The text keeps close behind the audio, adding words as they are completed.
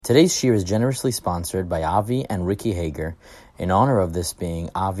Today's shir is generously sponsored by Avi and Ricky Hager in honor of this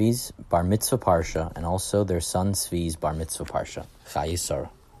being Avi's bar mitzvah parsha and also their son Zvi's bar mitzvah parsha. Chayei Sarah.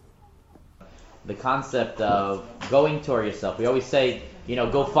 The concept of going toward yourself. We always say,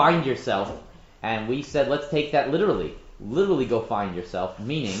 go find yourself. And we said, let's take that literally. Literally go find yourself,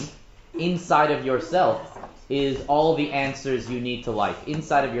 meaning inside of yourself is all the answers you need to life.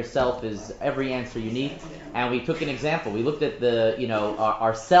 Inside of yourself is every answer you need. And we took an example. We looked at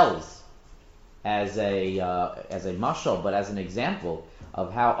our cells as a mashal, but as an example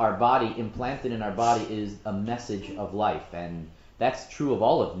of how our body, implanted in our body, is a message of life. And that's true of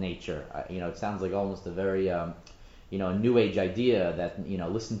all of nature. It sounds like almost a very a new age idea that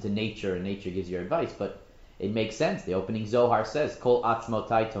listen to nature and nature gives you advice, but it makes sense. The opening Zohar says, Kol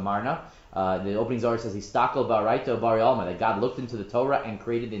atzmotai tomarna. The opening Zohar says, Histakel baraito bari alma, that God looked into the Torah and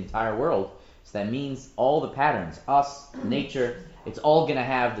created the entire world. So that means all the patterns, us, nature, it's all going to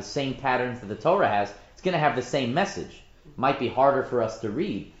have the same patterns that the Torah has. It's going to have the same message. Might be harder for us to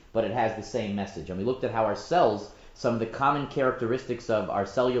read, but it has the same message. And we looked at how our cells, some of the common characteristics of our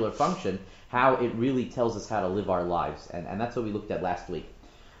cellular function, how it really tells us how to live our lives. And that's what we looked at last week.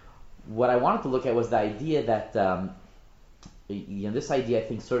 What I wanted to look at was the idea that, this idea I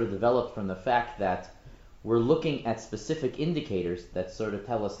think sort of developed from the fact that we're looking at specific indicators that sort of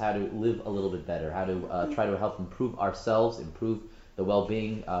tell us how to live a little bit better, how to try to help improve ourselves, improve the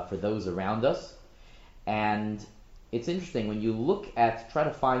well-being for those around us. And it's interesting, when you look at, try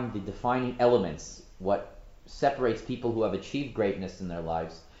to find the defining elements, what separates people who have achieved greatness in their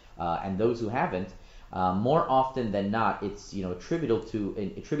lives and those who haven't, more often than not, it's attributable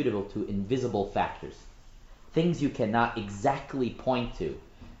to invisible factors, things you cannot exactly point to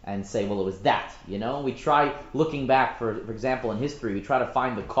and say, well, it was that. We try looking back, for example, in history, we try to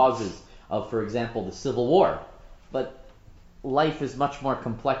find the causes of, for example, the Civil War, but life is much more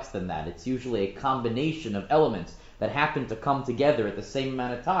complex than that. It's usually a combination of elements that happen to come together at the same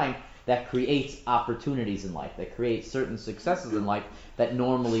amount of time that creates opportunities in life, that creates certain successes in life that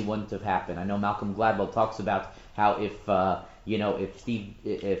normally wouldn't have happened. I know Malcolm Gladwell talks about how if let's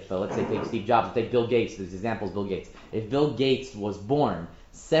say take Steve Jobs, take Bill Gates, this example is Bill Gates. If Bill Gates was born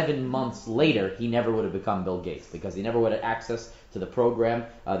 7 months later, he never would have become Bill Gates because he never would have access to the program,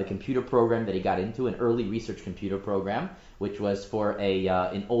 the computer program that he got into, an early research computer program, which was for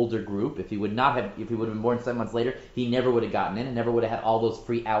an older group. If he would have been born 7 months later, he never would have gotten in and never would have had all those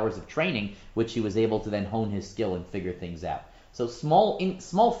free hours of training, which he was able to then hone his skill and figure things out. So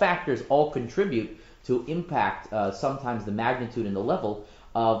small factors all contribute to impact sometimes the magnitude and the level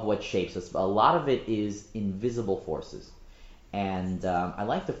of what shapes us. A lot of it is invisible forces. And I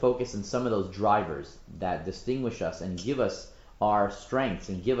like to focus on some of those drivers that distinguish us and give us our strengths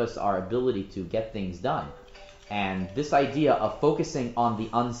and give us our ability to get things done. And this idea of focusing on the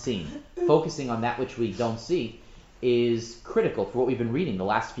unseen, focusing on that which we don't see, is critical for what we've been reading the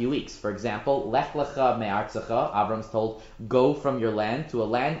last few weeks. For example, Lech lecha me'artzecha, Avram's told, go from your land to a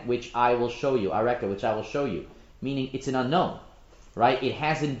land which I will show you, Areka, which I will show you. Meaning it's an unknown, right? It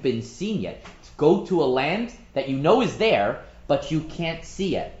hasn't been seen yet. Go to a land that you know is there, but you can't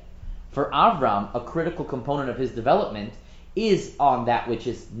see it. For Avram, a critical component of his development is on that which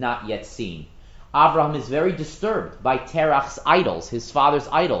is not yet seen. Avram is very disturbed by Terach's idols, his father's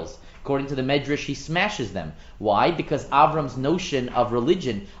idols. According to the Medrash, he smashes them. Why? Because Avram's notion of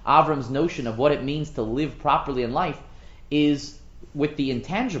religion, Avram's notion of what it means to live properly in life is with the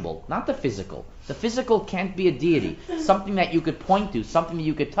intangible, not the physical. The physical can't be a deity. Something that you could point to, something that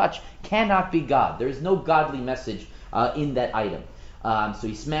you could touch, cannot be God. There is no godly message in that item. So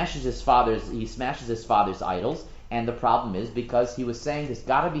he smashes his father's idols, and the problem is because he was saying there's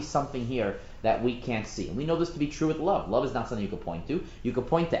got to be something here that we can't see. And we know this to be true with love. Love is not something you can point to. You can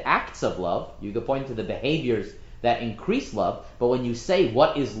point to acts of love. You can point to the behaviors that increase love. But when you say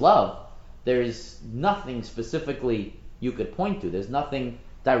what is love, there's nothing specifically you could point to. There's nothing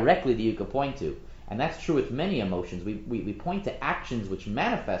directly that you could point to. And that's true with many emotions. We point to actions which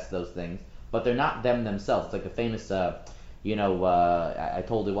manifest those things, but they're not them themselves. It's like a famous, I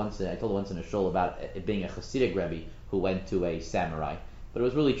told it once in a shul about it being a Hasidic Rebbe who went to a samurai. But it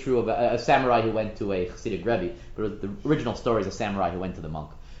was really true of a samurai who went to a Hasidic Rebbe. But the original story is a samurai who went to the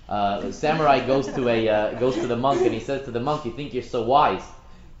monk. The samurai goes to the monk and he says to the monk, "You think you're so wise?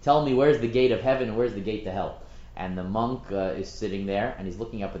 Tell me where's the gate of heaven and where's the gate to hell?" And the monk is sitting there and he's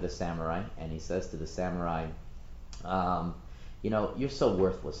looking up at the samurai and he says to the samurai, "You're so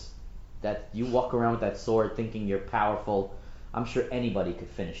worthless that you walk around with that sword thinking you're powerful. I'm sure anybody could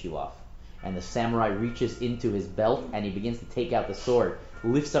finish you off." And the samurai reaches into his belt and he begins to take out the sword,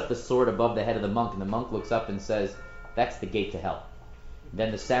 lifts up the sword above the head of the monk, and the monk looks up and says, "That's the gate to hell."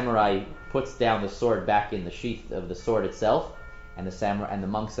 Then the samurai puts down the sword back in the sheath of the sword itself, and the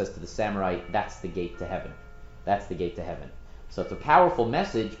monk says to the samurai, "That's the gate to heaven. That's the gate to heaven." So it's a powerful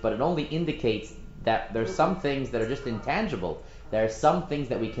message, but it only indicates that there's some things that are just intangible. There are some things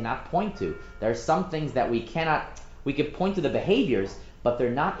that we cannot point to. There are some things that we can point to the behaviors, but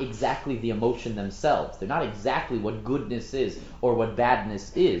they're not exactly the emotion themselves. They're not exactly what goodness is or what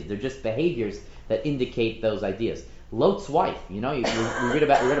badness is. They're just behaviors that indicate those ideas. Lot's wife, we read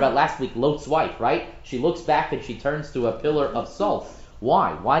about last week, Lot's wife, right? She looks back and she turns to a pillar of salt.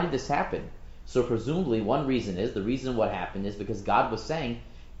 Why? Why did this happen? So presumably one reason is, the reason what happened is because God was saying,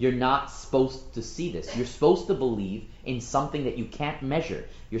 you're not supposed to see this. You're supposed to believe in something that you can't measure.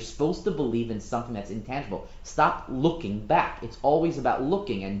 You're supposed to believe in something that's intangible. Stop looking back. It's always about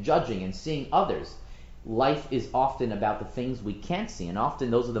looking and judging and seeing others. Life is often about the things we can't see, and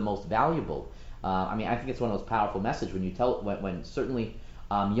often those are the most valuable. I think it's one of those powerful messages when certainly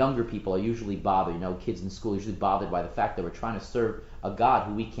younger people are usually bothered. Kids in school are usually bothered by the fact that we're trying to serve a God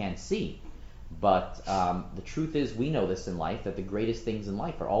who we can't see. But the truth is, we know this in life, that the greatest things in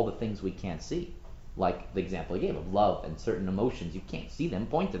life are all the things we can't see. Like the example I gave of love and certain emotions. You can't see them,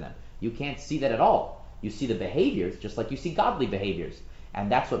 point to them. You can't see that at all. You see the behaviors just like you see godly behaviors.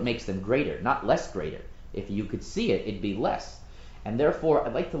 And that's what makes them greater, not less greater. If you could see it, it'd be less. And therefore,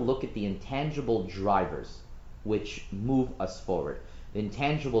 I'd like to look at the intangible drivers which move us forward. The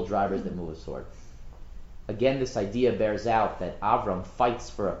intangible drivers that move us forward. Again, this idea bears out that Avram fights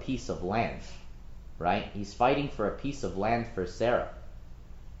for a piece of land. Right? He's fighting for a piece of land for Sarah.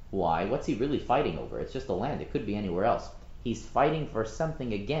 Why? What's he really fighting over? It's just the land. It could be anywhere else. He's fighting for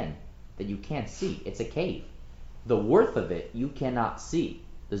something, again, that you can't see. It's a cave. The worth of it you cannot see.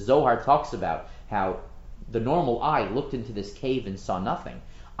 The Zohar talks about how the normal eye looked into this cave and saw nothing.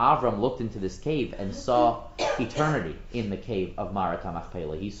 Avram looked into this cave and saw eternity in the cave of Maarat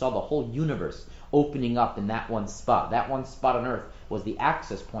HaMachpelah. He saw the whole universe opening up in that one spot. That one spot on earth was the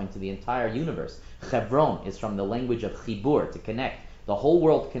access point to the entire universe. Hebron is from the language of chibur, to connect. The whole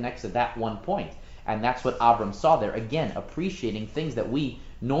world connects at that one point. And that's what Avram saw there. Again, appreciating things that we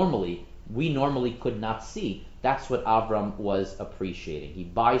normally could not see. That's what Avram was appreciating. He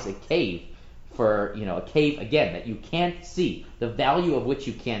buys a cave for, a cave, again, that you can't see, the value of which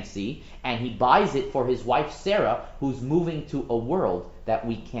you can't see, and he buys it for his wife Sarah, who's moving to a world that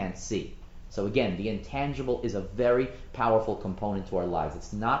we can't see. So again, the intangible is a very powerful component to our lives.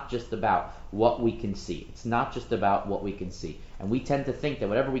 It's not just about what we can see. It's not just about what we can see. And we tend to think that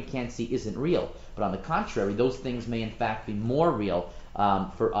whatever we can't see isn't real. But on the contrary, those things may in fact be more real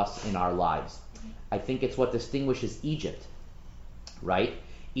for us in our lives. I think it's what distinguishes Egypt, right?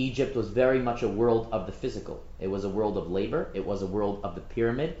 Egypt was very much a world of the physical. It was a world of labor. It was a world of the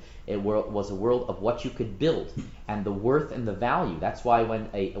pyramid. It was a world of what you could build and the worth and the value. That's why when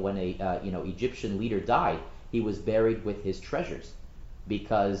a Egyptian leader died, he was buried with his treasures,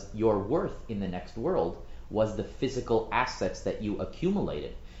 because your worth in the next world was the physical assets that you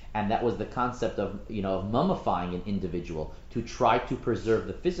accumulated. And that was the concept of mummifying an individual to try to preserve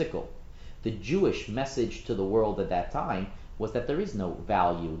the physical. The Jewish message to the world at that time was that there is no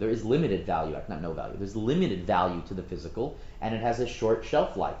value. There is limited value, not no value. There's limited value to the physical, and it has a short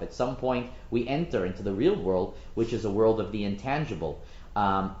shelf life. At some point, we enter into the real world, which is a world of the intangible.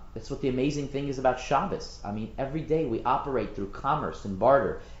 That's what the amazing thing is about Shabbos. Every day we operate through commerce and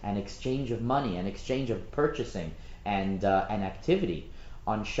barter and exchange of money and exchange of purchasing and activity.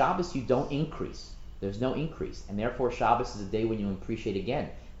 On Shabbos, you don't increase. There's no increase. And therefore, Shabbos is a day when you appreciate, again,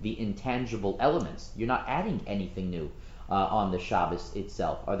 the intangible elements. You're not adding anything new on the Shabbos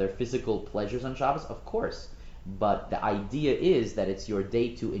itself. Are there physical pleasures on Shabbos? Of course. But the idea is that it's your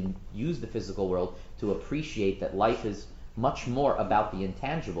day to use the physical world to appreciate that life is much more about the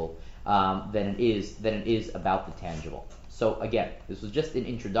intangible than it is about the tangible. So again, this was just an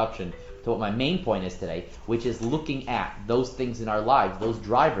introduction to what my main point is today, which is looking at those things in our lives, those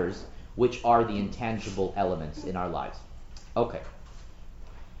drivers, which are the intangible elements in our lives. Okay.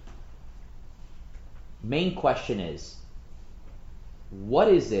 Main question is, what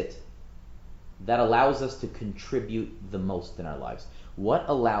is it that allows us to contribute the most in our lives? What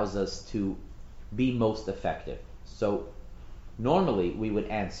allows us to be most effective? So normally we would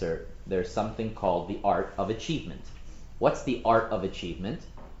answer, there's something called the art of achievement. What's the art of achievement?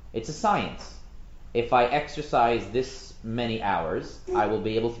 It's a science. If I exercise this many hours, I will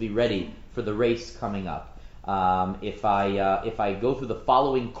be able to be ready for the race coming up. If I go through the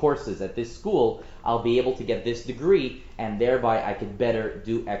following courses at this school, I'll be able to get this degree, and thereby I could better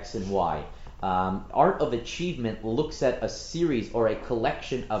do X and Y. Art of achievement looks at a series or a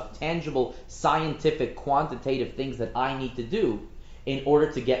collection of tangible, scientific, quantitative things that I need to do in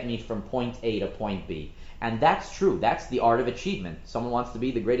order to get me from point A to point B. And that's true. That's the art of achievement. Someone wants to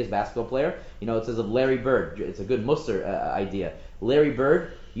be the greatest basketball player. It says of Larry Bird. It's a good Musser idea. Larry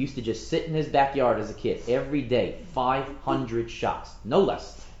Bird used to just sit in his backyard as a kid every day, 500 shots. No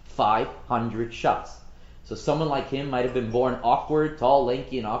less. 500 shots. So someone like him might have been born awkward, tall,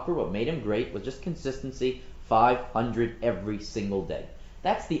 lanky, and awkward. What made him great was just consistency, 500 every single day.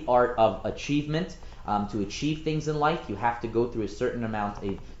 That's the art of achievement. To achieve things in life, you have to go through a certain amount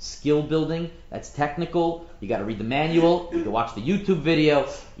of skill building. That's technical. You got to read the manual. You can watch the YouTube video.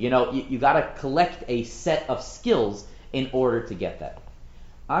 You got to collect a set of skills in order to get that.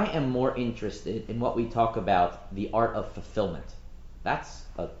 I am more interested in what we talk about, the art of fulfillment. That's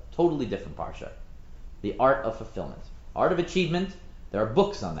a totally different parsha. The art of fulfillment. Art of achievement, there are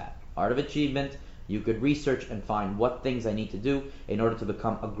books on that. Art of achievement, you could research and find what things I need to do in order to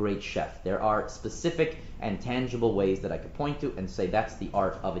become a great chef. There are specific and tangible ways that I could point to and say that's the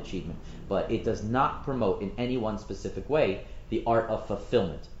art of achievement. But it does not promote in any one specific way the art of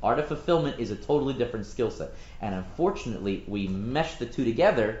fulfillment. Art of fulfillment is a totally different skill set. And unfortunately, we mesh the two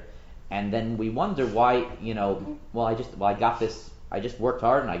together and then we wonder why, I got this. I just worked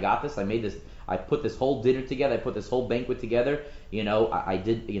hard and I got this. I put this whole dinner together. I put this whole banquet together.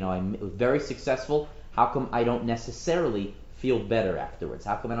 I'm very successful. How come I don't necessarily feel better afterwards?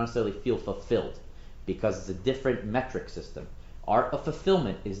 How come I don't necessarily feel fulfilled? Because it's a different metric system. Art of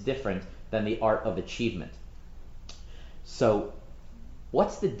fulfillment is different than the art of achievement. So,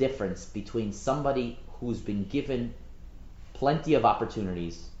 what's the difference between somebody who's been given plenty of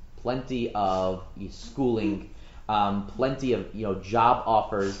opportunities, plenty of schooling, plenty of job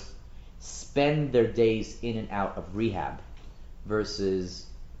offers, spend their days in and out of rehab, versus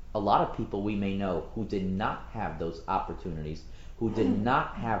a lot of people we may know who did not have those opportunities, who did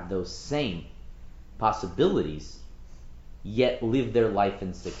not have those same possibilities, yet live their life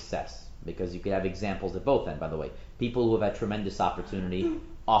in success? Because you could have examples at both ends, by the way. People who have had tremendous opportunity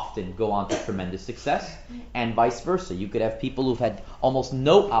often go on to tremendous success, and vice versa. You could have people who've had almost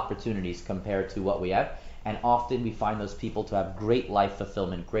no opportunities compared to what we have, and often we find those people to have great life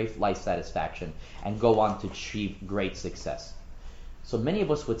fulfillment, great life satisfaction, and go on to achieve great success. So many of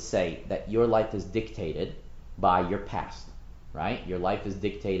us would say that your life is dictated by your past, right? Your life is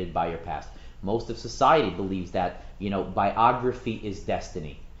dictated by your past. Most of society believes that, biography is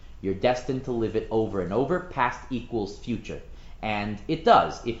destiny. You're destined to live it over and over. Past equals future. And it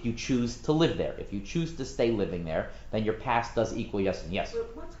does if you choose to live there. If you choose to stay living there, then your past does equal yes and yes.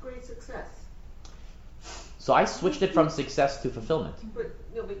 But what's great success? So I switched it from success to fulfillment. But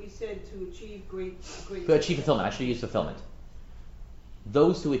you said to achieve great To achieve fulfillment. I should use fulfillment.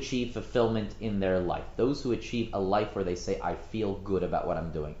 Those who achieve fulfillment in their life. Those who achieve a life where they say, I feel good about what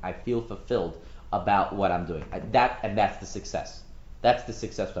I'm doing. I feel fulfilled about what I'm doing. That's the success. That's the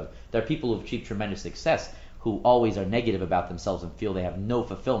success of it. There are people who've achieved tremendous success who always are negative about themselves and feel they have no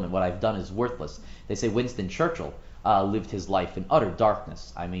fulfillment. What I've done is worthless. They say Winston Churchill lived his life in utter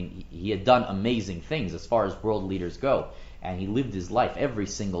darkness. I mean, he had done amazing things as far as world leaders go, and he lived his life every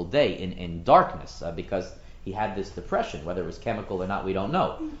single day in darkness because he had this depression. Whether it was chemical or not, we don't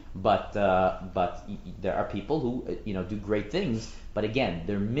know. But there are people who do great things, but again,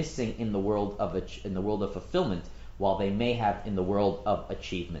 they're missing in the world of fulfillment, while they may have in the world of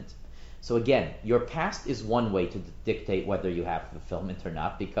achievement. So again, your past is one way to dictate whether you have fulfillment or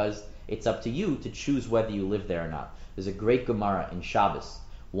not, because it's up to you to choose whether you live there or not. There's a great Gemara in Shabbos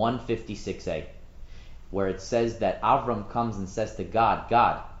 156a, where it says that Avram comes and says to God,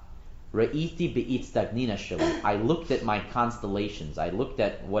 Ra'iti be'itzdagnina sheli. I looked at my constellations. I looked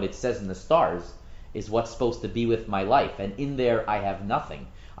at what it says in the stars is what's supposed to be with my life, and in there I have nothing.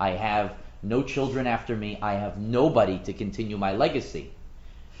 I have no children after me. I have nobody to continue my legacy.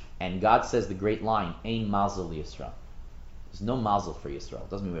 And God says the great line, Ein mazel Yisrael. There's no mazel for Yisrael. It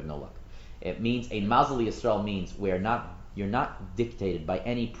doesn't mean we have no luck. It means, Ein mazel Yisrael means you're not dictated by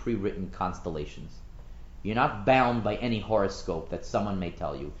any pre-written constellations. You're not bound by any horoscope that someone may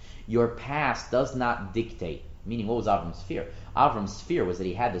tell you. Your past does not dictate. Meaning, what was Avram's fear? Avram's fear was that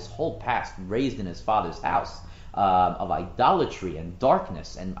he had this whole past raised in his father's house of idolatry and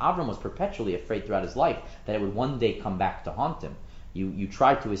darkness. And Avram was perpetually afraid throughout his life that it would one day come back to haunt him. You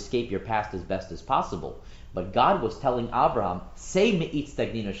try to escape your past as best as possible. But God was telling Abraham, say me'itz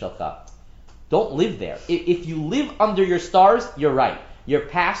tagnina shelcha. Don't live there. If you live under your stars, you're right. Your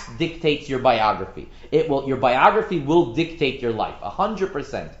past dictates your biography. Your biography will dictate your life,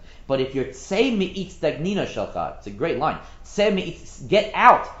 100%. But if you're say me'itz tagnina shelcha, it's a great line. Say me'itz, get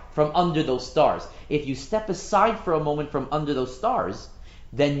out from under those stars. If you step aside for a moment from under those stars,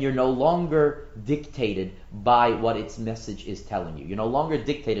 then you're no longer dictated by what its message is telling you. You're no longer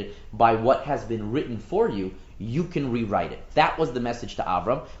dictated by what has been written for you. You can rewrite it. That was the message to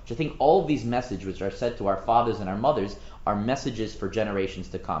Avram, which I think all of these messages which are said to our fathers and our mothers are messages for generations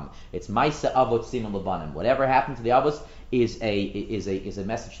to come. It's Maisa Avot Simon Labanim. Whatever happened to the Avos is a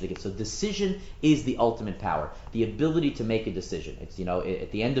message to the kids. So decision is the ultimate power. The ability to make a decision. It's,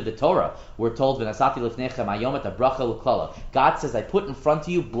 at the end of the Torah, we're told, V'nasati lifnechem hayom et habracha l'klala. God says, I put in front of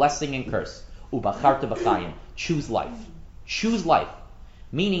you blessing and curse. Ubacharta b'chayim. Choose life. Choose life.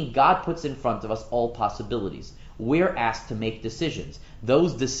 Meaning God puts in front of us all possibilities. We're asked to make decisions.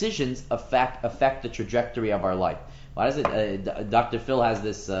 Those decisions affect the trajectory of our life. Why does it? Dr. Phil has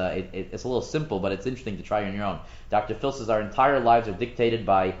this. It's a little simple, but it's interesting to try on your own. Dr. Phil says our entire lives are dictated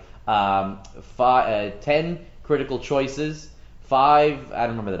by 10 critical choices, 5. I don't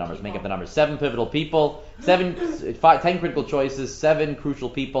remember the numbers. Make up the numbers. 7 pivotal people, 10 critical choices, 7 crucial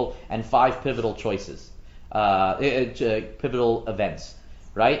people, and 5 pivotal choices, pivotal events.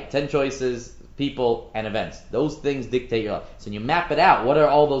 Right? 10 choices, people, and events. Those things dictate your life. So when you map it out, what are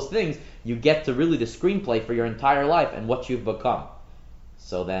all those things? You get to really the screenplay for your entire life and what you've become.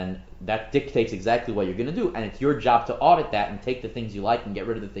 So then that dictates exactly what you're going to do, and it's your job to audit that and take the things you like and get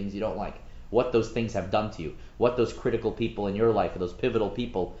rid of the things you don't like. What those things have done to you, what those critical people in your life or those pivotal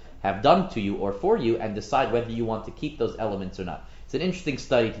people have done to you or for you, and decide whether you want to keep those elements or not. It's an interesting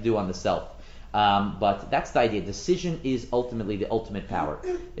study to do on the self. But that's the idea. Decision is ultimately the ultimate power.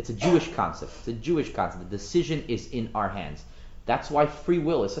 It's a Jewish concept. The decision is in our hands. That's why free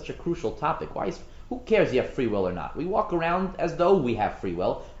will is such a crucial topic. Who cares if you have free will or not? We walk around as though we have free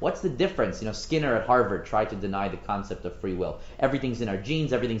will. What's the difference? Skinner at Harvard tried to deny the concept of free will. Everything's in our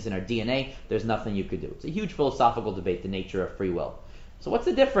genes, everything's in our DNA. There's nothing you could do. It's a huge philosophical debate, the nature of free will. So what's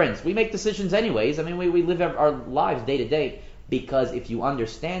the difference? We make decisions anyways. We live our lives day to day, because if you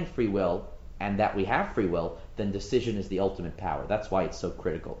understand free will and that we have free will, then decision is the ultimate power. That's why it's so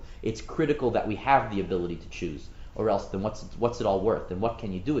critical. It's critical that we have the ability to choose. Or else, then what's it all worth? And what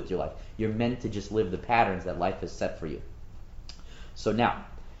can you do with your life? You're meant to just live the patterns that life has set for you. So now,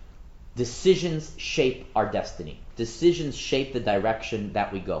 decisions shape our destiny. Decisions shape the direction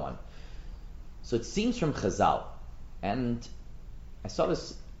that we go on. So it seems from Chazal, and I saw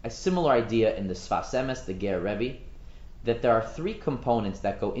a similar idea in the Sfas Emes, the Ger Rebbe, that there are 3 components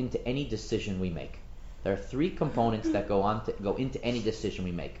that go into any decision we make. There are 3 components that go into any decision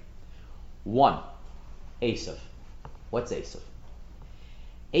we make. 1, Esav. What's Esav?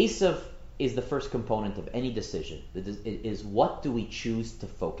 Esav is the first component of any decision. It is what do we choose to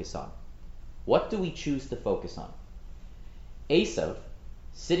focus on? What do we choose to focus on? Esav,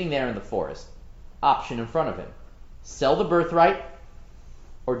 sitting there in the forest, option in front of him. Sell the birthright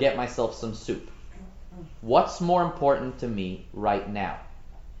or get myself some soup. What's more important to me right now?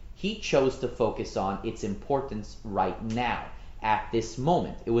 He chose to focus on its importance right now, at this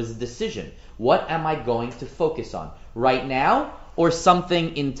moment. It was a decision. What am I going to focus on? Right now, or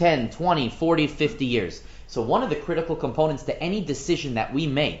something in 10, 20, 40, 50 years? So one of the critical components to any decision that we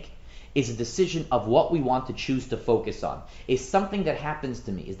make is a decision of what we want to choose to focus on. Is something that happens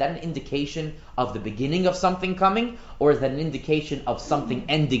to me, is that an indication of the beginning of something coming, or is that an indication of something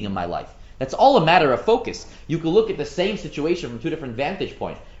ending in my life? That's all a matter of focus. You could look at the same situation from 2 different vantage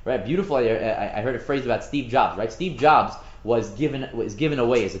points. Right? Beautiful. I heard a phrase about Steve Jobs. Right? Steve Jobs was given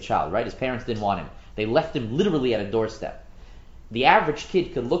away as a child. Right? His parents didn't want him. They left him literally at a doorstep. The average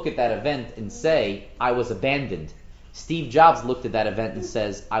kid could look at that event and say, I was abandoned. Steve Jobs looked at that event and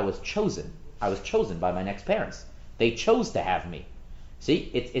says, I was chosen. I was chosen by my next parents. They chose to have me.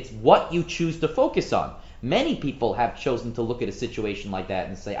 See, it's what you choose to focus on. Many people have chosen to look at a situation like that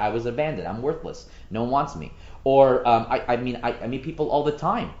and say, I was abandoned, I'm worthless, no one wants me. Or, I meet people all the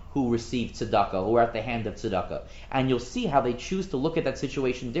time who receive tzedakah, who are at the hand of tzedakah. And you'll see how they choose to look at that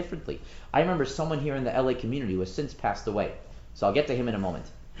situation differently. I remember someone here in the LA community who has since passed away. So I'll get to him in a moment.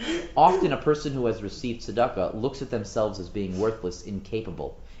 Often a person who has received tzedakah looks at themselves as being worthless,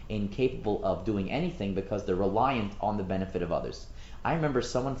 incapable of doing anything because they're reliant on the benefit of others. I remember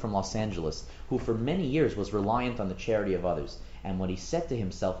someone from Los Angeles who for many years was reliant on the charity of others. And when he said to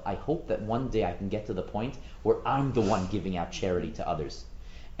himself, I hope that one day I can get to the point where I'm the one giving out charity to others.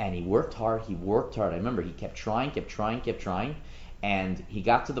 And he worked hard. I remember he kept trying. And he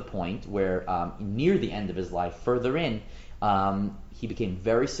got to the point where near the end of his life, further in, he became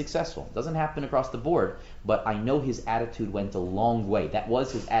very successful. It doesn't happen across the board, but I know his attitude went a long way. That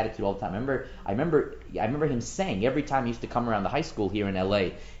was his attitude all the time. I remember him saying every time he used to come around the high school here in LA,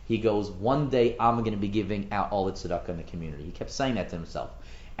 he goes, one day I'm going to be giving out all the tzedakah in the community. He kept saying that to himself.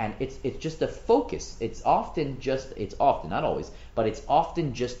 And it's just a focus. It's often, not always, but it's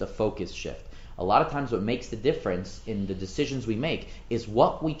often just a focus shift. A lot of times what makes the difference in the decisions we make is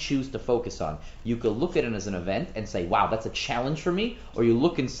what we choose to focus on. You could look at it as an event and say, wow, that's a challenge for me, or you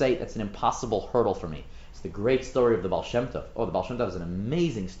look and say, that's an impossible hurdle for me. It's the great story of the Baal Shem Tov. The Baal Shem Tov is an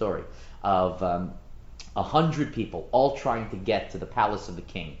amazing story of 100 people all trying to get to the palace of the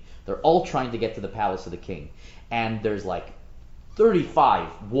king. They're all trying to get to the palace of the king. And there's like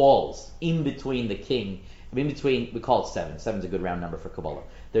 35 walls in between the king. We call it 7. 7's a good round number for Kabbalah.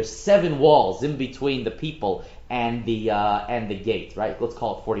 There's 7 walls in between the people and the gate, right? Let's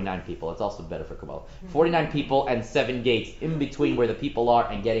call it 49 people. That's also better for Kabbalah. 49 people and 7 gates in between where the people are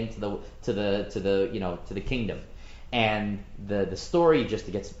and getting to the kingdom. And the story just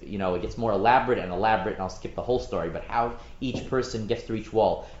gets more elaborate, and I'll skip the whole story, but how each person gets through each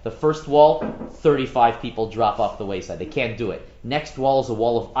wall. The first wall, 35 people drop off the wayside. They can't do it. Next wall is a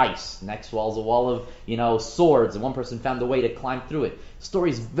wall of ice. Next wall is a wall of swords, and one person found a way to climb through it. The story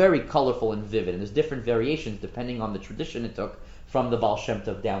is very colorful and vivid, and there's different variations depending on the tradition it took from the Baal Shem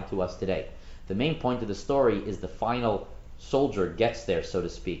Tov down to us today. The main point of the story is the final soldier gets there, so to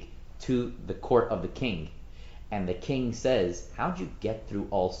speak, to the court of the king. And the king says, how'd you get through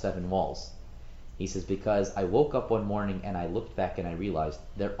all 7 walls? He says, because I woke up one morning and I looked back and I realized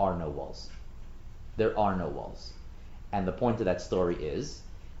there are no walls. There are no walls. And the point of that story is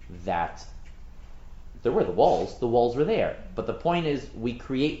that there were the walls were there. But the point is we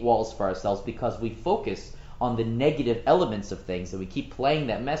create walls for ourselves because we focus on the negative elements of things, and we keep playing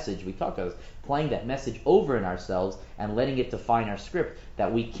that message, playing that message over in ourselves and letting it define our script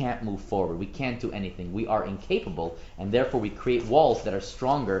that we can't move forward, we can't do anything, we are incapable, and therefore we create walls that are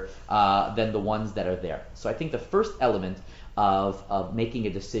stronger than the ones that are there. So I think the first element of making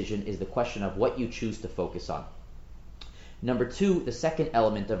a decision is the question of what you choose to focus on. Number 2, the second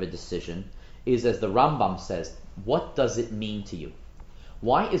element of a decision is, as the Rambam says, what does it mean to you?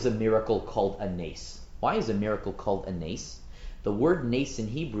 Why is a miracle called a nes? Why is a miracle called a nes? The word nes in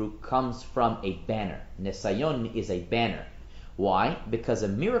Hebrew comes from a banner. Nesayon is a banner. Why? Because a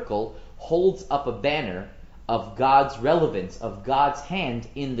miracle holds up a banner of God's relevance, of God's hand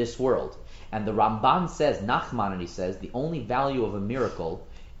in this world. And the Ramban says, Nachmanides says, the only value of a miracle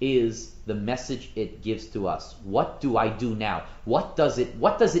is the message it gives to us. What do I do now? What does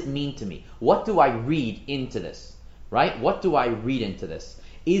it mean to me? What do I read into this? Right? What do I read into this?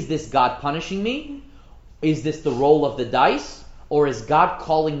 Is this God punishing me? Is this the roll of the dice? Or is God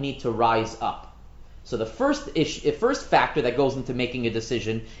calling me to rise up? So the first factor that goes into making a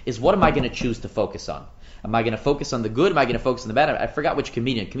decision is, what am I going to choose to focus on? Am I going to focus on the good? Am I going to focus on the bad? I forgot which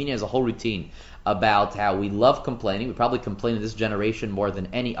comedian. Comedian has a whole routine about how we love complaining. We probably complain in this generation more than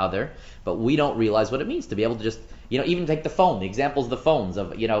any other, but we don't realize what it means to be able to just, even take the phone, the examples of the phones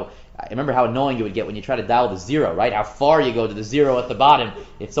of, I remember how annoying it would get when you try to dial the 0, right? How far you go to the 0 at the bottom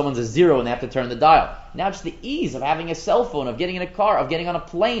if someone's a 0 and they have to turn the dial. Now just the ease of having a cell phone, of getting in a car, of getting on a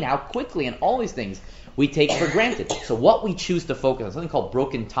plane, how quickly, and all these things we take for granted. So what we choose to focus on, something called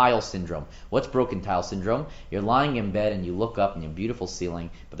broken tile syndrome. What's broken tile syndrome? You're lying in bed and you look up in your beautiful ceiling,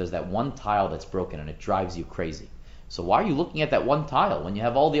 but there's that one tile that's broken and it drives you crazy. So why are you looking at that one tile when you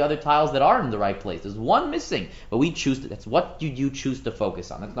have all the other tiles that are in the right place? There's one missing, but that's what do you choose to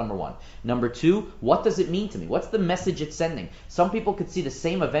focus on? That's number 1. Number 2, what does it mean to me? What's the message it's sending? Some people could see the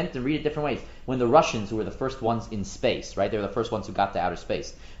same event and read it different ways. When the Russians, who were the first ones in space, right? They were the first ones who got to outer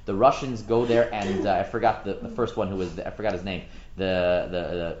space. The Russians go there, and I forgot the first one who was I forgot his name.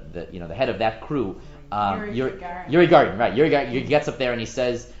 The head of that crew, Yuri Gagarin, right? Yuri Gagarin, he gets up there and he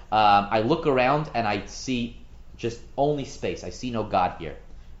says, I look around and I see just only space. I see no God here,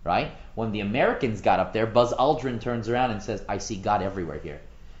 right? When the Americans got up there, Buzz Aldrin turns around and says, I see God everywhere here.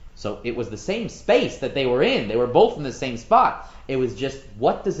 So it was the same space that they were in. They were both in the same spot. It was just,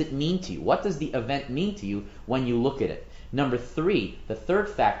 what does it mean to you? What does the event mean to you when you look at it? Number 3, the third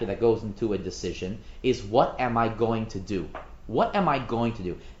factor that goes into a decision is, what am I going to do? What am I going to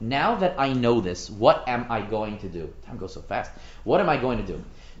do? Now that I know this, what am I going to do? Time goes so fast. What am I going to do?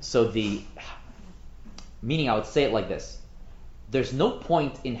 So meaning I would say it like this. There's no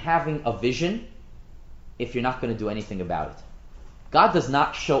point in having a vision if you're not going to do anything about it. God does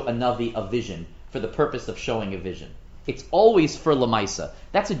not show a Navi a vision for the purpose of showing a vision. It's always for Lamaisa.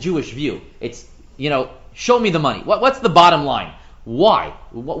 That's a Jewish view. It's, show me the money. What's the bottom line? Why?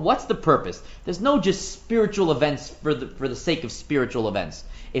 What's the purpose? There's no just spiritual events for the sake of spiritual events.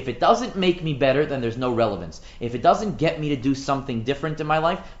 If it doesn't make me better, then there's no relevance. If it doesn't get me to do something different in my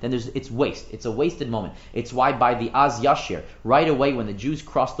life, then it's waste. It's a wasted moment. It's why by the Az Yashir, right away when the Jews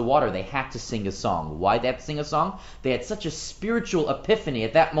crossed the water, they had to sing a song. Why they had to sing a song? They had such a spiritual epiphany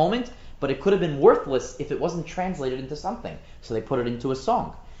at that moment, but it could have been worthless if it wasn't translated into something. So they put it into a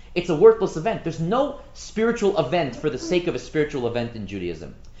song. It's a worthless event. There's no spiritual event for the sake of a spiritual event in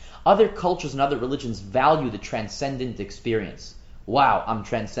Judaism. Other cultures and other religions value the transcendent experience. Wow, I'm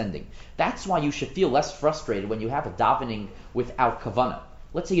transcending. That's why you should feel less frustrated when you have a davening without kavanah.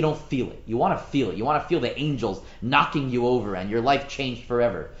 Let's say you don't feel it. You want to feel it. You want to feel the angels knocking you over and your life changed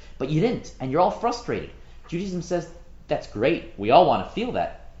forever. But you didn't, and you're all frustrated. Judaism says, that's great. We all want to feel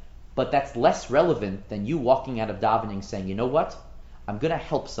that. But that's less relevant than you walking out of davening saying, you know what? I'm going to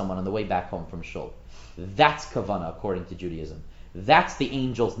help someone on the way back home from shul. That's kavanah according to Judaism. That's the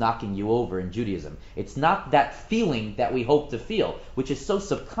angels knocking you over in Judaism. It's not that feeling that we hope to feel, which is so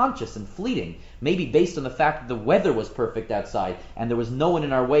subconscious and fleeting, maybe based on the fact that the weather was perfect outside and there was no one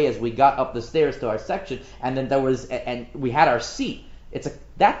in our way as we got up the stairs to our section, and then and we had our seat.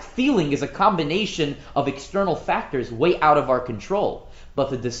 That feeling is a combination of external factors way out of our control. But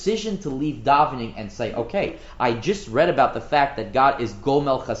the decision to leave davening and say, okay, I just read about the fact that God is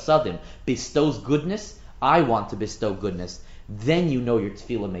Gomel Chasadim, bestows goodness, I want to bestow goodness, then you know your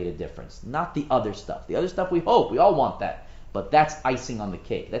tefillah made a difference. Not the other stuff. The other stuff we hope, we all want that. But that's icing on the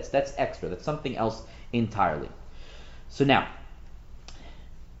cake. That's extra. That's something else entirely. So now,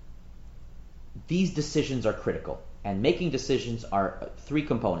 these decisions are critical. And making decisions are three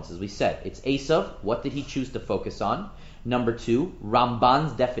components. As we said, it's Esav, what did he choose to focus on? Number 2,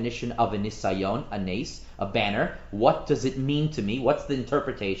 Ramban's definition of a nisayon, a nace, a banner. What does it mean to me? What's the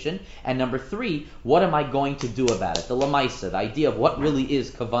interpretation? And number 3, what am I going to do about it? The lamaisa, the idea of what really is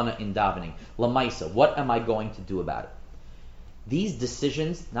kavanah in davening. Lamaisa, what am I going to do about it? These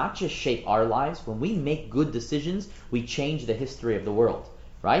decisions not just shape our lives. When we make good decisions, we change the history of the world.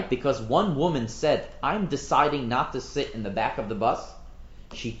 Right? Because one woman said, I'm deciding not to sit in the back of the bus.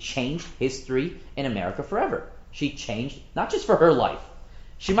 She changed history in America forever. She changed, not just for her life.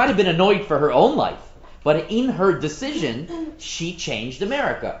 She might have been annoyed for her own life. But in her decision, she changed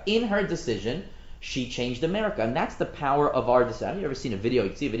America. In her decision, she changed America. And that's the power of our decision. Have you ever seen a video? You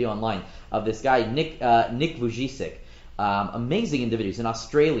can see a video online of this guy, Nick Vujicic. Amazing individual. He's an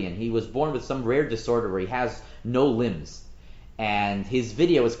Australian. He was born with some rare disorder where he has no limbs. And his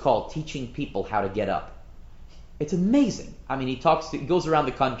video is called Teaching People How to Get Up. It's amazing. I mean, he goes around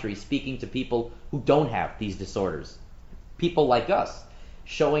the country speaking to people who don't have these disorders. People like us,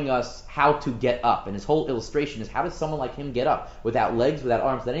 showing us how to get up. And his whole illustration is, how does someone like him get up without legs, without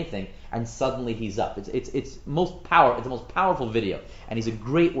arms, without anything, and suddenly he's up. It's the most powerful video. And he's a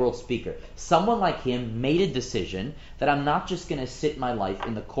great world speaker. Someone like him made a decision that I'm not just going to sit my life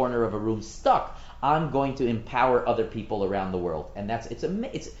in the corner of a room stuck. I'm going to empower other people around the world. And it's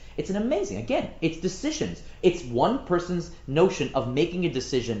an amazing, again, it's decisions. It's one person's notion of making a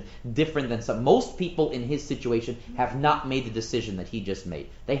decision different than some. Most people in his situation have not made the decision that he just made.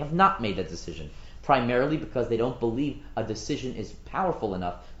 They have not made that decision, primarily because they don't believe a decision is powerful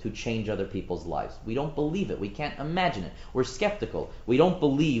enough to change other people's lives. We don't believe it. We can't imagine it. We're skeptical. We don't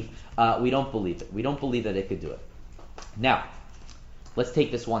believe it. We don't believe that it could do it. Now, let's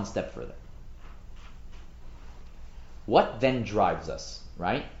take this one step further. What then drives us,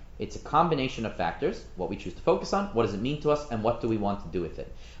 right? It's a combination of factors, what we choose to focus on, what does it mean to us, and what do we want to do with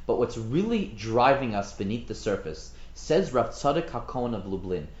it. But what's really driving us beneath the surface, says Rav Tzadok HaKohen of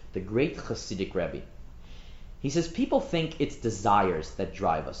Lublin, the great Hasidic Rebbe. He says, people think it's desires that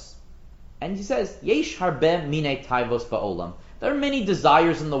drive us. And he says, Yesh harbe minei taivos ba'olam. There are many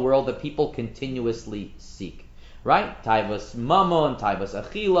desires in the world that people continuously seek, right? Taivos mamon, taivos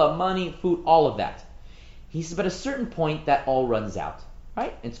achila, money, food, all of that. He says, but at a certain point, that all runs out,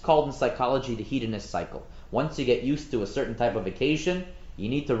 right? It's called in psychology the hedonist cycle. Once you get used to a certain type of vacation, you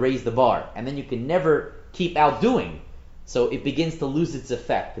need to raise the bar, and then you can never keep outdoing. So it begins to lose its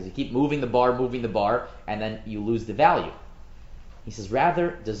effect, because you keep moving the bar, and then you lose the value. He says,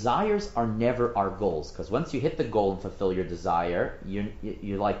 rather, desires are never our goals, because once you hit the goal and fulfill your desire,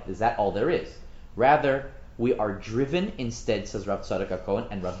 you're like, is that all there is? Rather, we are driven instead, says Rav Tzadok HaKohen,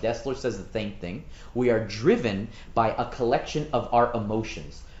 and Rav Dessler says the same thing. We are driven by a collection of our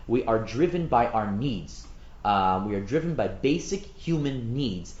emotions. We are driven by our needs. We are driven by basic human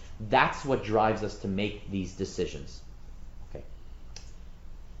needs. That's what drives us to make these decisions. Okay.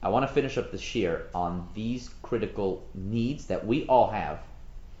 I want to finish up the shir on these critical needs that we all have.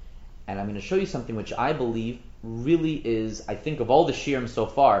 And I'm going to show you something which I believe really is, I think, of all the shiurim so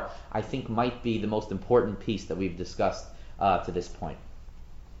far, I think might be the most important piece that we've discussed to this point.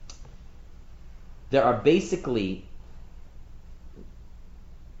 There are basically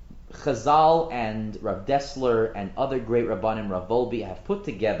Chazal and Rav Dessler and other great Rabbanim, Rav Volbe, have put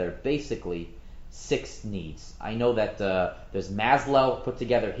together basically 6 needs. I know that there's Maslow put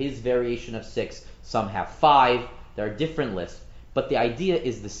together his variation of 6. Some have 5. There are different lists. But the idea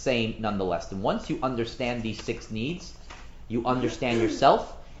is the same nonetheless. And once you understand these 6 needs, you understand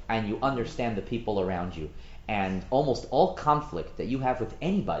yourself and you understand the people around you. And almost all conflict that you have with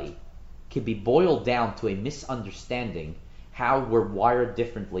anybody can be boiled down to a misunderstanding how we're wired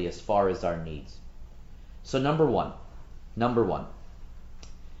differently as far as our needs. So number one,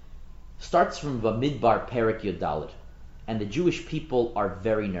 starts from Bamidbar Perek Yodalit. And the Jewish people are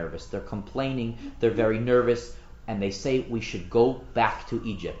very nervous. They're complaining, they're very nervous, and they say we should go back to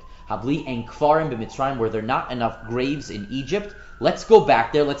Egypt. Habli en kfarim b'Mitzrayim, where there are not enough graves in Egypt. Let's go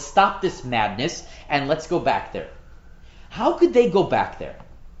back there, let's stop this madness, and let's go back there. How could they go back there?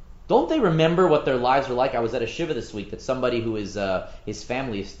 Don't they remember what their lives were like? I was at a shiva this week that somebody who is, his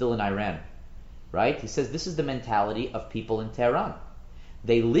family is still in Iran, right? He says this is the mentality of people in Tehran.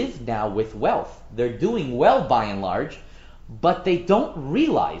 They live now with wealth. They're doing well by and large, but they don't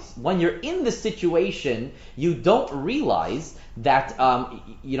realize, when you're in the situation, you don't realize that,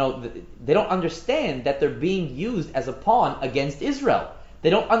 they don't understand that they're being used as a pawn against Israel. They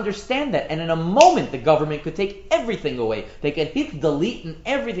don't understand that, and in a moment the government could take everything away. They could hit delete and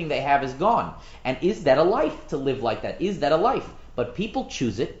everything they have is gone. And is that a life to live like that? Is that a life? But people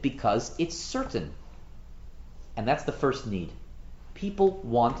choose it because it's certain. And that's the first need. People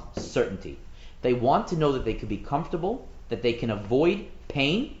want certainty. They want to know that they can be comfortable, that they can avoid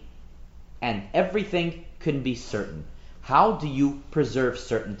pain, and everything can be certain. How do you preserve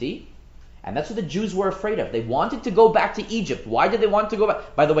certainty? And that's what the Jews were afraid of. They wanted to go back to Egypt. Why did they want to go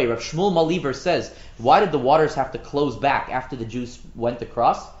back? By the way, Rav Shmuel Maliver says, why did the waters have to close back after the Jews went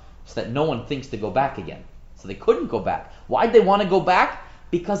across? So that no one thinks to go back again. So they couldn't go back. Why did they want to go back?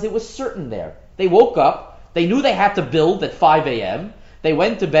 Because it was certain there. They woke up. They knew they had to build at 5 a.m. They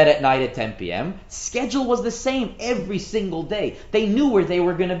went to bed at night at 10 p.m. Schedule was the same every single day. They knew where they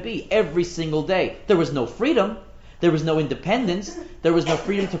were going to be every single day. There was no freedom. There was no independence. There was no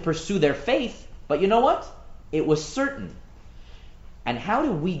freedom to pursue their faith. But you know what? It was certain. And how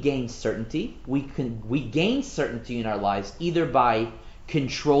do we gain certainty? We gain certainty in our lives either by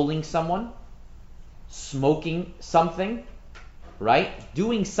controlling someone, smoking something, right?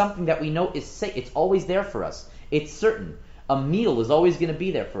 Doing something that we know is safe. It's always there for us. It's certain. A meal is always going to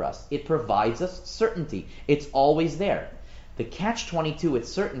be there for us. It provides us certainty. It's always there. The catch-22 with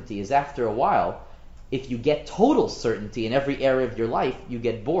certainty is after a while, if you get total certainty in every area of your life, you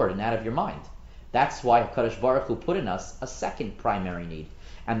get bored and out of your mind. That's why HaKadosh Baruch Hu put in us a second primary need.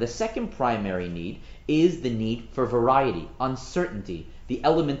 And the second primary need is the need for variety, uncertainty, the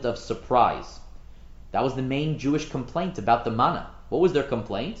element of surprise. That was the main Jewish complaint about the manna. What was their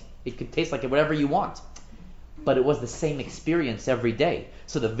complaint? It could taste like whatever you want. But it was the same experience every day.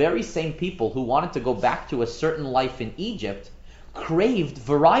 So the very same people who wanted to go back to a certain life in Egypt craved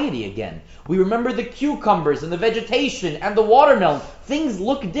variety again. We remember the cucumbers and the vegetation and the watermelon. Things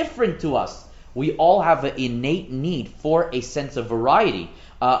look different to us. We all have an innate need for a sense of variety,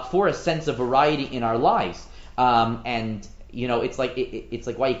 in our lives. And you know, it's like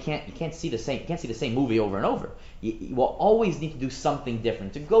why you can't see the same movie over and over. You will always need to do something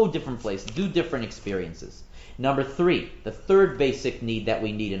different, to go different places, do different experiences. Number 3, the third basic need that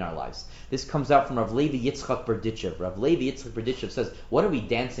we need in our lives. This comes out from Rav Levi Yitzchak Berditchev. Rav Levi Yitzchak Berditchev says, what are we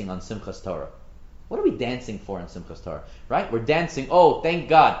dancing on Simchas Torah? What are we dancing for on Simchas Torah? Right? We're dancing, oh, thank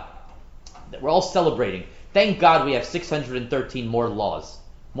God. We're all celebrating. Thank God we have 613 more laws.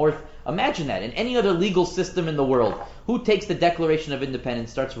 Imagine that. In any other legal system in the world, who takes the Declaration of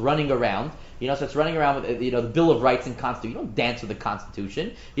Independence, starts running around with the Bill of Rights and Constitution? You don't dance with the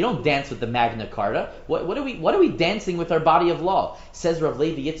Constitution. You don't dance with the Magna Carta. What are we dancing with our body of law? Says Rav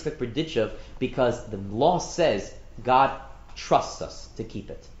Levi Yitzchak Berditchev, because the law says God trusts us to keep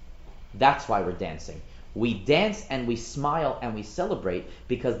it. That's why we're dancing. We dance and we smile and we celebrate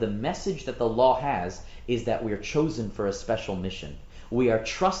because the message that the law has is that we are chosen for a special mission. We are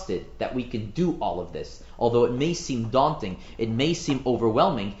trusted that we can do all of this. Although it may seem daunting, it may seem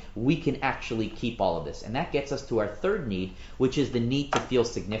overwhelming, we can actually keep all of this. And that gets us to our third need, which is the need to feel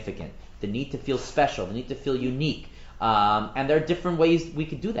significant, the need to feel special, the need to feel unique. And there are different ways we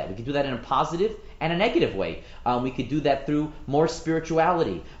could do that. We could do that in a positive and a negative way. We could do that through more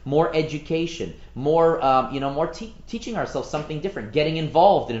spirituality, more education, more teaching ourselves something different, getting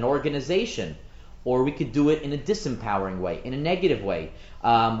involved in an organization. Or we could do it in a disempowering way, in a negative way.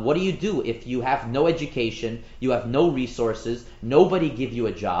 What do you do if you have no education, you have no resources, nobody give you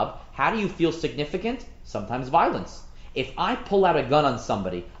a job? How do you feel significant? Sometimes violence. If I pull out a gun on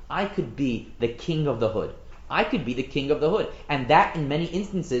somebody, I could be the king of the hood. I could be the king of the hood. And that, in many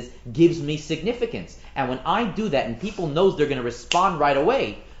instances, gives me significance. And when I do that and people knows they're going to respond right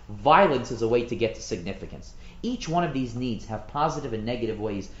away, violence is a way to get to significance. Each one of these needs have positive and negative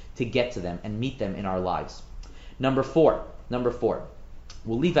ways to get to them and meet them in our lives. Number four.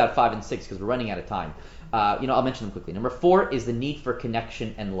 We'll leave out 5 and 6 because we're running out of time. I'll mention them quickly. Number 4 is the need for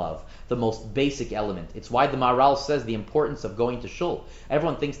connection and love, the most basic element. It's why the Maharal says the importance of going to shul.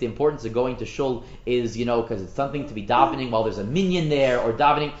 Everyone thinks the importance of going to shul is, because it's something to be davening while there's a minyan there or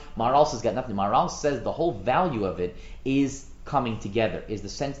davening. Maharal says got nothing. Maharal says the whole value of it is coming together, is the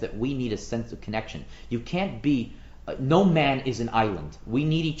sense that we need a sense of connection. You can't be no man is an island. We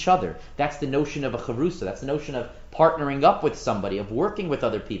need each other. That's the notion of a chavrusa. That's the notion of partnering up with somebody, of working with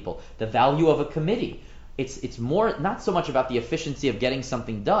other people. The value of a committee. It's more, not so much about the efficiency of getting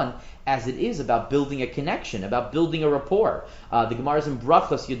something done as it is about building a connection, about building a rapport. The Gemaras in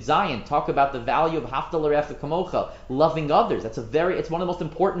Brachos, Yud Zayin, talk about the value of Hafta l'reacha kamocha, loving others. It's one of the most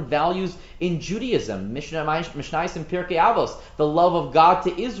important values in Judaism. Mishnayos in Pirkei Avos, the love of God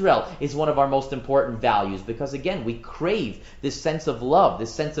to Israel is one of our most important values because, again, we crave this sense of love,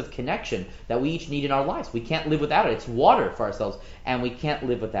 this sense of connection that we each need in our lives. We can't live without it. It's water for ourselves, and we can't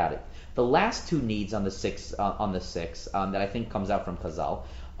live without it. The last 2 needs on the six that I think comes out from Chazal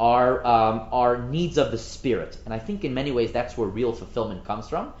are needs of the spirit, and I think in many ways that's where real fulfillment comes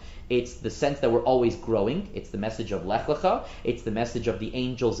from. It's the sense that we're always growing. It's the message of Lech Lecha. It's the message of the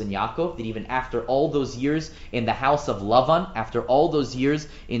angels in Yaakov, that even after all those years in the house of Lavan, after all those years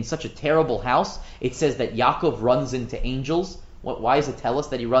in such a terrible house, it says that Yaakov runs into angels. Why does it tell us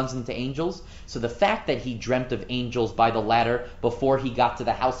that he runs into angels? So the fact that he dreamt of angels by the ladder before he got to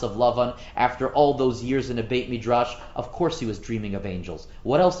the house of Lavan, after all those years in a Beit Midrash, of course he was dreaming of angels.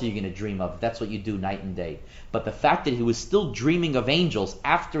 What else are you going to dream of? That's what you do night and day. But the fact that he was still dreaming of angels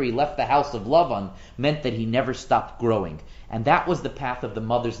after he left the house of Lavan meant that he never stopped growing. And that was the path of the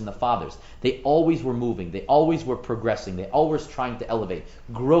mothers and the fathers. They always were moving. They always were progressing. They always trying to elevate.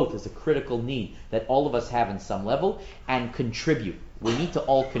 Growth is a critical need that all of us have in some level. And contribute. We need to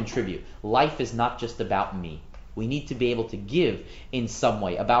all contribute. Life is not just about me. We need to be able to give in some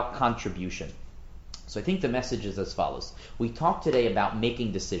way, about contribution. So I think the message is as follows. We talked today about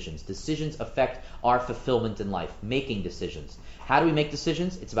making decisions. Decisions affect our fulfillment in life. Making decisions. How do we make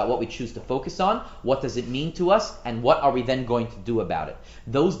decisions? It's about what we choose to focus on, what does it mean to us, and what are we then going to do about it.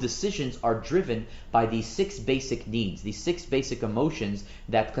 Those decisions are driven by these 6 basic needs, these 6 basic emotions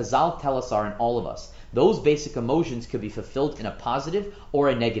that Chazal tell us are in all of us. Those basic emotions could be fulfilled in a positive or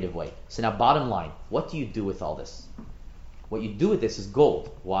a negative way. So now bottom line, what do you do with all this? What you do with this is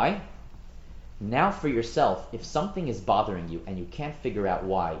gold. Why? Now for yourself, if something is bothering you and you can't figure out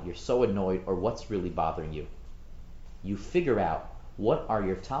why, you're so annoyed or what's really bothering you, you figure out what are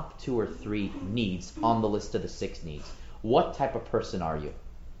your top 2 or 3 needs on the list of the 6 needs. What type of person are you?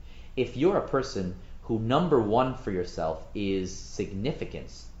 If you're a person who number 1 for yourself is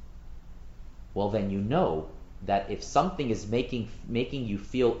significance, well then you know that if something is making you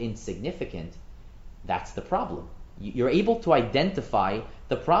feel insignificant, that's the problem. You're able to identify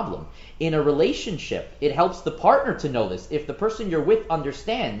the problem. In a relationship, it helps the partner to know this. If the person you're with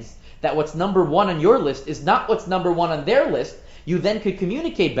understands that what's number 1 on your list is not what's number 1 on their list, you then could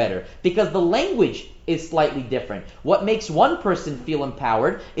communicate better because the language is slightly different. What makes one person feel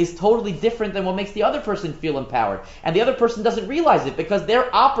empowered is totally different than what makes the other person feel empowered. And the other person doesn't realize it because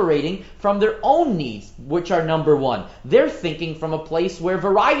they're operating from their own needs, which are number 1. They're thinking from a place where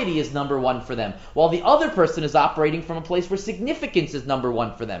variety is number 1 for them, while the other person is operating from a place where significance is number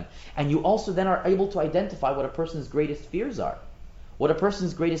 1 for them. And you also then are able to identify what a person's greatest fears are. What a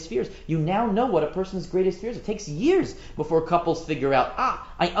person's greatest fears. You now know what a person's greatest fears are. It takes years before couples figure out,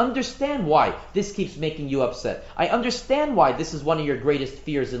 I understand why this keeps making you upset. I understand why this is one of your greatest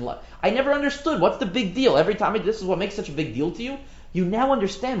fears in life. I never understood. What's the big deal? Every time this is what makes such a big deal to you. You now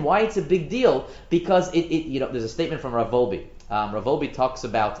understand why it's a big deal because there's a statement from Rav Wolbe. Rav Wolbe talks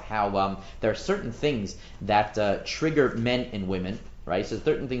about how there are certain things that trigger men and women. Right? He says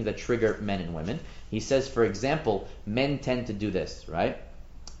certain things that trigger men and women. He says, for example, men tend to do this, right?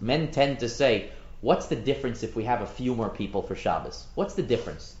 Men tend to say, what's the difference if we have a few more people for Shabbos? What's the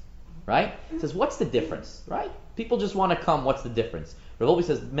difference? Right? He says, what's the difference? Right? People just want to come, what's the difference? Rav Wolbe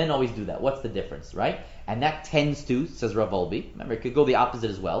says, men always do that. What's the difference? Right? And that tends to, says Rav Wolbe, remember, it could go the opposite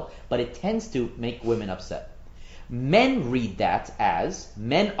as well, but it tends to make women upset. Men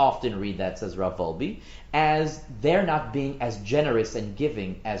often read that, says Rav Volbe, as they're not being as generous and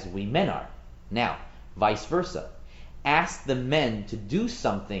giving as we men are. Now, vice versa. Ask the men to do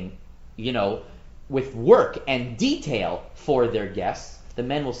something, with work and detail for their guests. The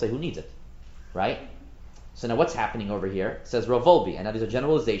men will say, who needs it? Right? So now what's happening over here? It says Rav Volbe, and now these are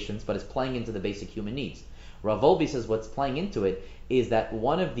generalizations, but it's playing into the basic human needs. Rav Volbe says what's playing into it is that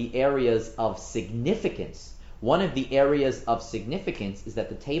one of the areas of significance is that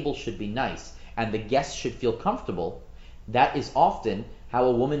the table should be nice and the guests should feel comfortable. That is often how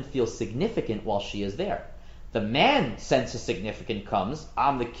a woman feels significant while she is there. The man sense of significance comes,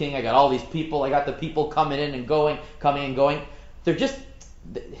 I'm the king, I got all these people, I got the people coming in and going. They're just,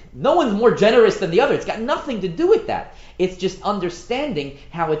 no one's more generous than the other. It's got nothing to do with that. It's just understanding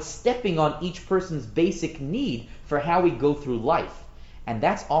how it's stepping on each person's basic need for how we go through life. And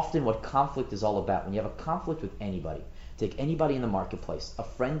that's often what conflict is all about. When you have a conflict with anybody, take anybody in the marketplace, a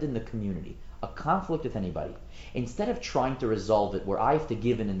friend in the community, a conflict with anybody, instead of trying to resolve it where I have to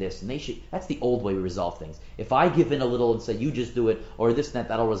give in this and they should, that's the old way we resolve things. If I give in a little and say you just do it or this and that,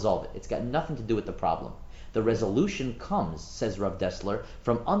 that'll resolve it. It's got nothing to do with the problem. The resolution comes, says Rav Dessler,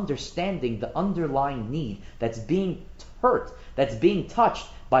 from understanding the underlying need that's being hurt, that's being touched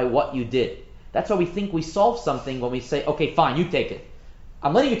by what you did. That's why we think we solve something when we say, okay, fine, you take it.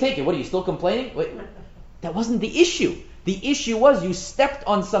 I'm letting you take it. What, are you still complaining? Wait, that wasn't the issue. The issue was you stepped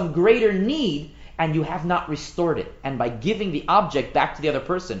on some greater need and you have not restored it. And by giving the object back to the other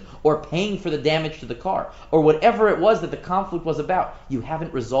person or paying for the damage to the car or whatever it was that the conflict was about, you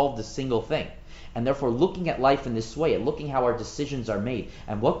haven't resolved a single thing. And therefore, looking at life in this way and looking how our decisions are made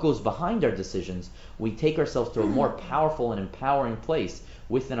and what goes behind our decisions, we take ourselves to a more powerful and empowering place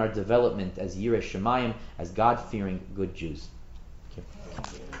within our development as Yirei Shemayim, as God-fearing good Jews.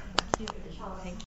 Thank you.